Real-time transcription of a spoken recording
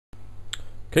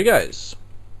Okay guys,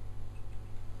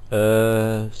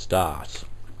 start.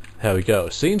 Here we go,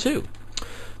 scene 2.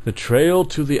 The trail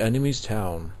to the enemy's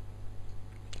town.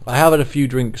 I have had a few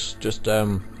drinks just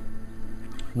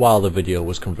while the video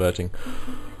was converting.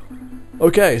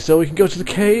 Okay, so we can go to the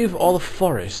cave or the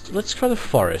forest. Let's try the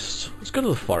forest. Let's go to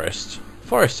the forest.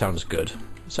 Forest sounds good.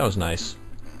 It sounds nice.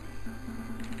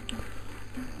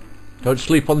 Don't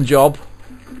sleep on the job.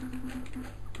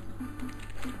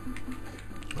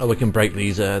 Oh, we can break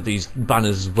these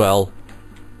banners as well.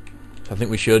 I think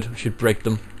we should break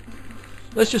them.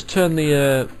 Let's just turn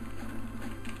the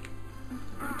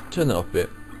turn that up a bit,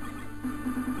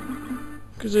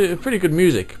 because it's pretty good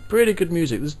music. Pretty good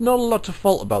music. There's not a lot to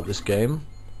fault about this game.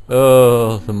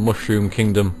 Oh, the Mushroom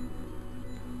Kingdom.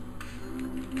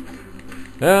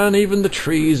 And even the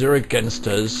trees are against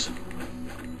us.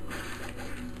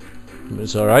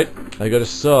 It's alright. I got a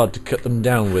sword to cut them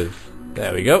down with.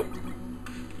 There we go.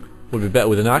 Would be better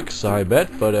with an axe, I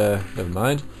bet, but never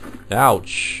mind.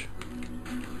 Ouch.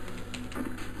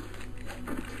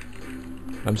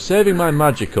 I'm saving my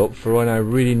magic up for when I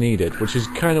really need it, which is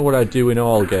kind of what I do in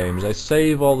all games. I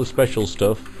save all the special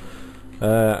stuff,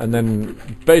 and then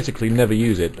basically never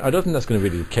use it. I don't think that's going to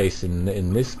be the case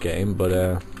in this game,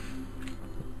 but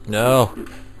no.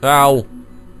 Ow.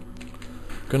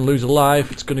 Gonna lose a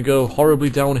life. It's gonna go horribly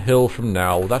downhill from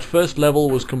now. That first level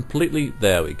was completely...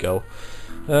 There we go.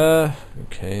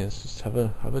 Okay, let's just have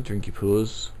a drinky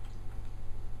pause.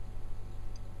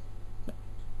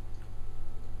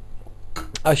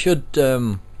 I should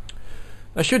go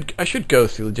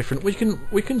through the different... We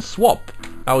can swap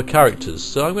our characters.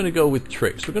 So I'm gonna go with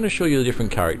Trix. We're gonna show you the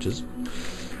different characters.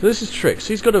 So this is Trix.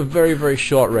 He's got a very, very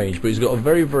short range, but he's got a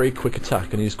very, very quick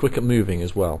attack, and he's quick at moving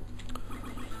as well.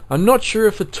 I'm not sure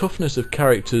if the toughness of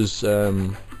characters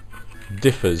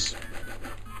differs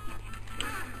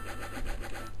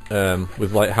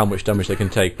with like how much damage they can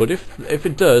take, but if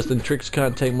it does, then Trix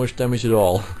can't take much damage at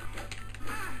all.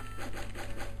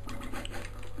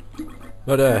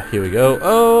 But here we go.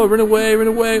 Oh, run away, run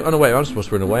away! Oh no, wait, I'm supposed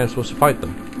to run away. I'm supposed to fight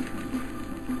them.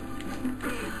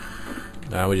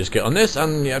 Now we just get on this,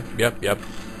 and yep.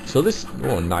 So this,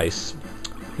 oh nice.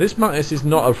 This mantis is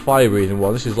not a fire-breathing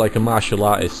one. This is like a martial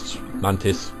artist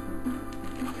mantis.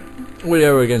 We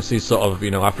are against these sort of,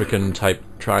 you know, African type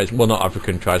tribes. Well, not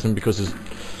African tribesmen, because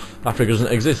Africa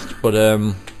doesn't exist. But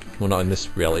well, not in this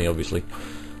reality, obviously.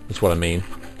 That's what I mean.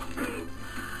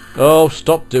 Oh,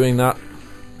 stop doing that.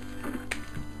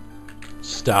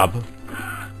 Stab.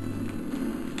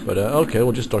 But okay,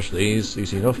 we'll just dodge these.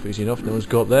 Easy enough. Easy enough. No one's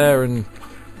go up there and.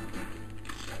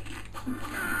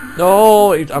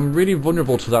 No, I'm really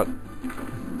vulnerable to that.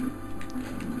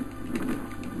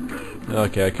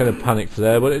 Okay, I kind of panicked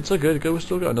there, but it's all good. We've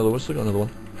still got another one.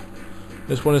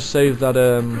 Just want to save that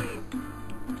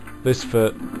this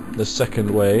for the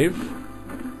second wave.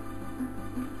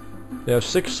 They have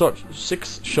six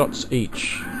shots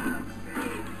each,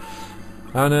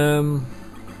 and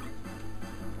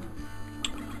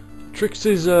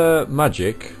Trix's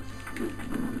magic.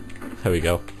 There we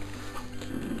go.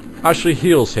 Actually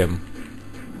heals him.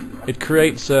 It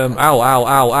creates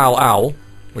ow,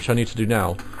 which I need to do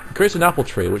now. It creates an apple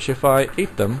tree, which if I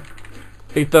eat them.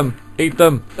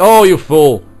 Oh, you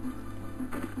fool!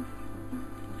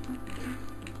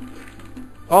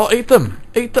 Oh, eat them!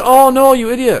 Oh no, you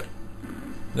idiot!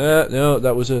 No,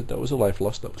 that was a life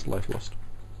lost. That was a life lost.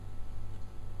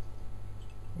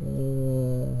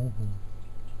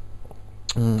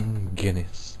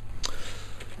 Guinness.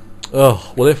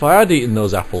 Oh, well, if I had eaten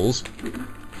those apples,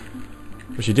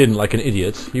 which he didn't, like an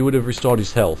idiot, he would have restored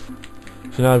his health.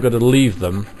 So now I've got to leave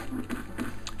them.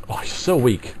 Oh, he's so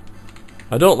weak.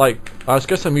 I don't like... I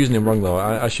guess I'm using him wrong, though.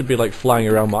 I should be, like, flying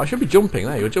around. I should be jumping.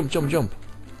 There you go. Jump.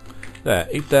 There,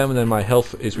 eat them, and then my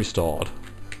health is restored.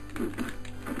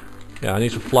 Yeah, I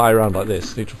need to fly around like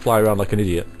this. I need to fly around like an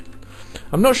idiot.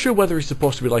 I'm not sure whether he's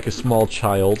supposed to be like a small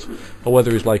child, or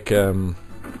whether he's like a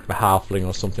halfling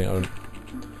or something.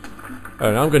 I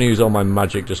don't know, I'm going to use all my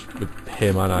magic just with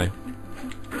him, aren't I?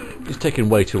 It's taking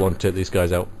way too long to take these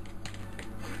guys out.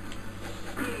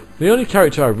 The only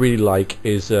character I really like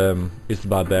is the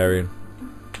barbarian.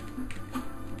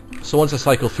 So once I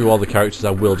cycle through all the characters, I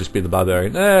will just be the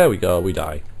barbarian. There we go, we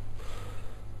die.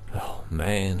 Oh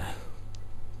man.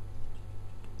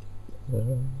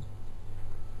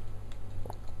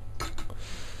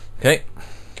 Okay.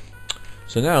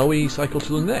 So now we cycle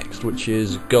to the next, which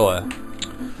is Goa.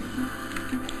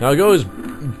 Now Goa's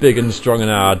big and strong and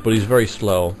hard, but he's very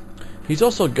slow. He's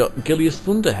also got Gilius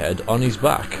Thunderhead on his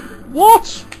back.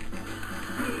 What?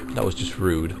 That was just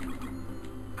rude.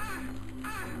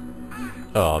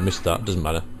 Oh, I missed that. Doesn't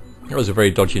matter. That was a very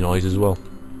dodgy noise as well.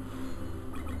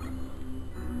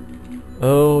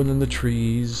 Oh, and then the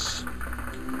trees.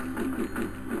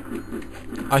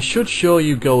 I should show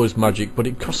you Goer's magic, but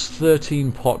it costs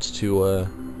 13 pots to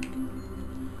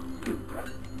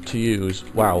use.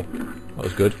 Wow, that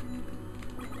was good.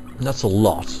 And that's a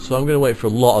lot, so I'm going to wait for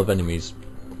a lot of enemies.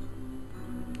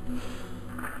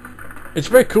 It's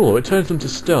very cool, it turns them to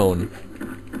stone.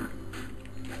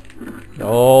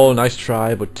 Oh, nice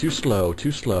try, but too slow,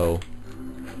 too slow.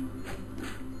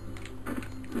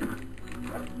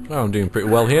 Oh, I'm doing pretty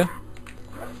well here.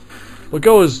 Well,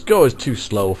 Goer's too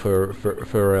slow for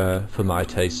my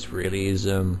taste. Really, is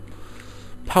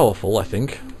powerful. I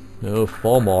think. No,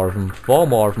 4 more of them. 4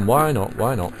 more of them. Why not?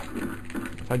 Why not?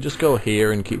 If I just go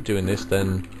here and keep doing this,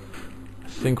 then I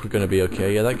think we're going to be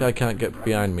okay. Yeah, that guy can't get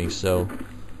behind me, so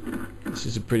this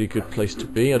is a pretty good place to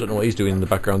be. I don't know what he's doing in the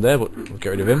background there, but we'll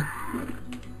get rid of him.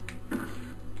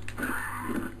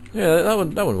 Yeah, that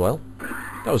went well.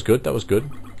 That was good. That was good.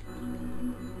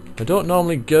 I don't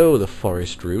normally go the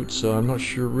forest route, so I'm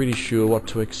not really sure what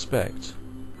to expect.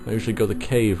 I usually go the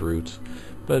cave route,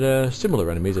 but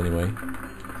similar enemies anyway.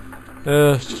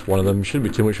 It's just one of them, shouldn't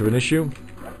be too much of an issue.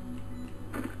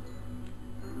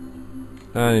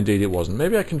 And indeed it wasn't.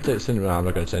 Maybe I can send him. I'm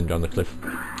not going to send him down the cliff.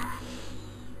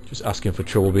 Just asking for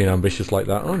trouble being ambitious like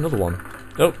that. Oh, another one.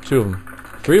 Oh, 2 of them.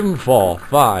 3 of them, 4,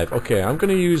 5. Okay, I'm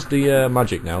going to use the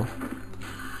magic now.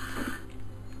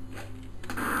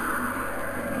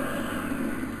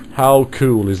 How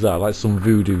cool is that? Like some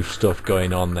voodoo stuff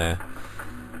going on there.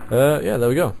 Yeah, there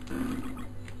we go.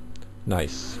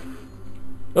 Nice.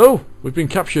 Oh, we've been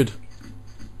captured.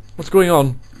 What's going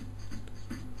on?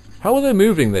 How are they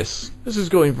moving this? This is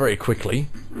going very quickly.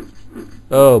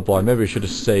 Oh boy, maybe we should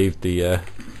have saved the...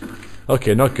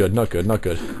 Okay, not good, not good, not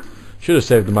good. Should have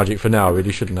saved the magic for now,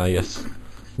 really, shouldn't I? Yes.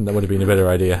 That would have been a better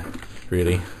idea,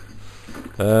 really.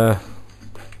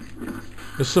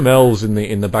 There's some elves in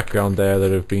the background there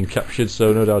that have been captured,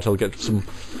 so no doubt I'll get some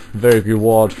very good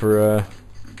reward for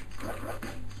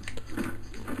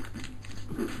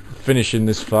finishing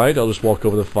this fight. I'll just walk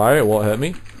over the fire; it won't hurt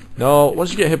me. No,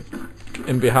 once you get hit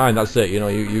in behind, that's it. You know,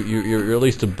 you're at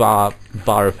least a bar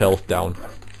of health down.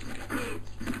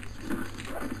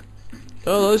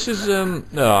 Oh, this is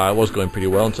no, I was going pretty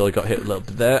well until I got hit a little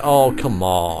bit there. Oh, come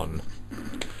on.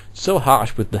 So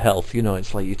harsh with the health, you know,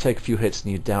 it's like you take a few hits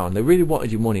and you're down. They really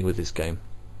wanted your money with this game.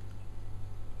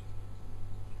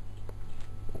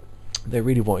 They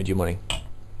really wanted your money.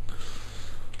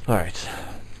 Alright.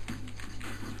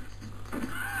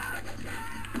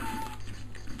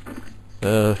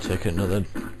 Take another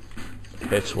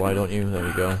hit, why don't you? There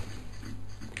we go.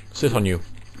 Sit on you.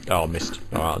 Oh, missed.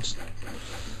 Alright, I'll just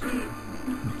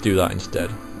do that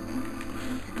instead.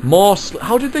 More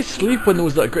how did they sleep when there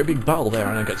was that great big battle there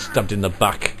and I got stabbed in the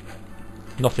back?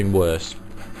 Nothing worse.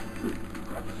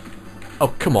 Oh,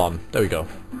 come on. There we go.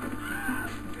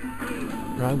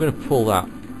 Right, I'm going to pull that.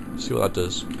 See what that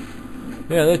does.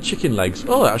 Yeah, they're chicken legs.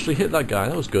 Oh, I actually hit that guy.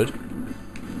 That was good.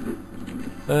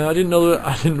 I didn't know that.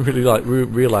 I didn't really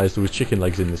realise there was chicken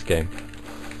legs in this game.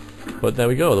 But there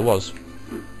we go. There was.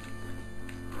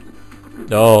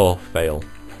 Oh, fail.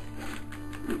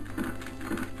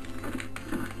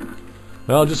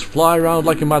 I'll just fly around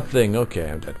like a mad thing. Okay,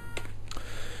 I'm dead.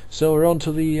 So we're on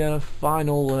to the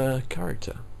final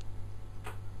character.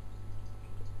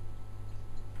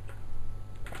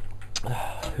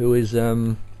 Who is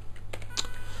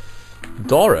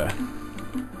Dora,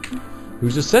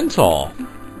 who's a centaur.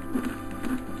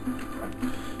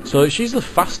 So she's the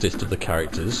fastest of the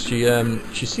characters.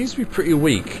 She seems to be pretty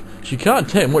weak. She can't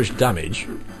take much damage.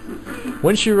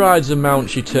 When she rides a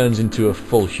mount, she turns into a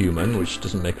full human, which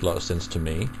doesn't make a lot of sense to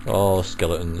me. Oh,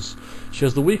 skeletons. She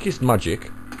has the weakest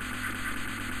magic.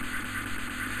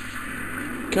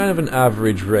 Kind of an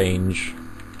average range.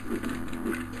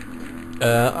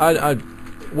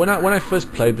 When I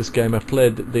first played this game, I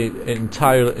played the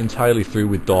entirely through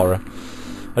with Dora.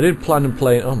 I didn't plan on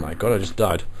playing. Oh my god, I just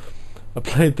died. I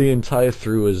played the entire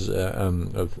through as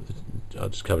I'll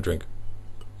just have a drink.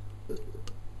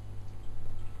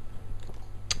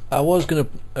 I was going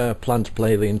to plan to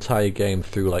play the entire game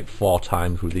through like 4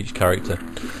 times with each character,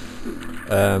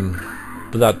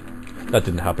 but that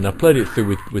didn't happen. I played it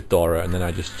through with Dora, and then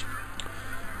I just...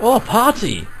 Oh,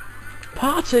 party!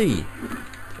 Party!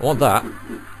 I want that.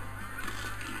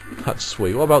 That's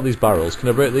sweet. What about these barrels? Can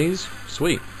I break these?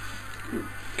 Sweet.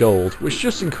 Gold, which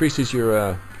just increases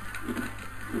your...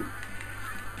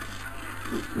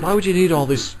 Why would you need all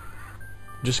this?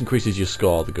 Just increases your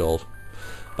score, the gold.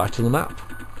 Back to the map.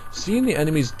 Seeing the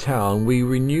enemy's town, we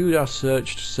renewed our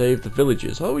search to save the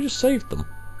villagers. Oh, we just saved them.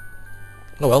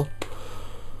 Oh well.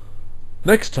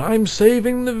 Next time,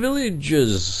 saving the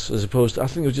villages, as opposed to, I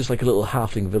think it was just like a little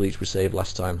halfling village we saved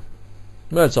last time.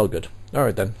 Well, it's all good.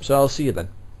 Alright then, so I'll see you then.